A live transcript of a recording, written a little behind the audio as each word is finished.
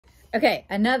Okay,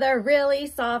 another really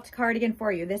soft cardigan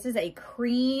for you. This is a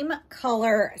cream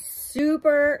color,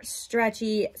 super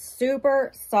stretchy,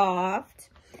 super soft.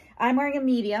 I'm wearing a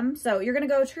medium, so you're gonna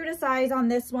go true to size on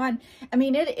this one. I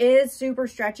mean, it is super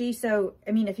stretchy, so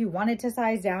I mean, if you wanted to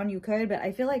size down, you could, but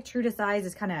I feel like true to size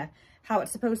is kind of how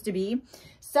it's supposed to be.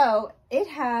 So it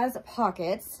has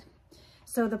pockets.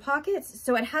 So the pockets,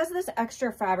 so it has this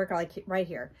extra fabric like right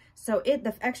here. So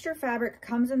the extra fabric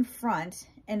comes in front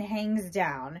and hangs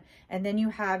down, and then you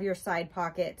have your side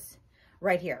pockets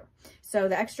right here. So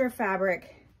the extra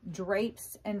fabric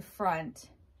drapes in front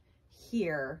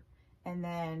here, and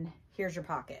then here's your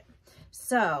pocket.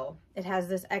 So it has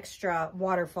this extra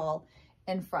waterfall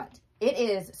in front. It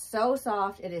is so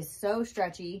soft, it is so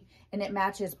stretchy, and it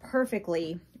matches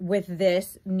perfectly with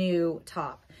this new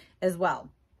top as well.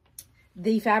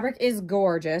 The fabric is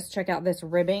gorgeous. Check out this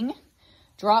ribbing.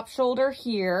 Drop shoulder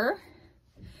here.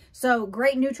 So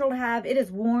great neutral to have. It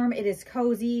is warm, it is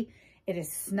cozy, it is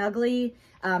snuggly.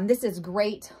 This is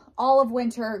great all of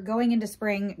winter, going into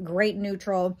spring, great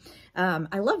neutral.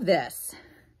 I love this.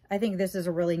 I think this is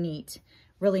a really neat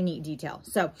detail.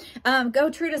 So go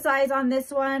true to size on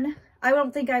this one. I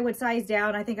don't think I would size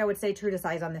down. I think I would say true to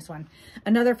size on this one.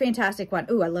 Another fantastic one.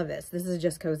 Ooh, I love this. This is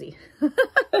just cozy.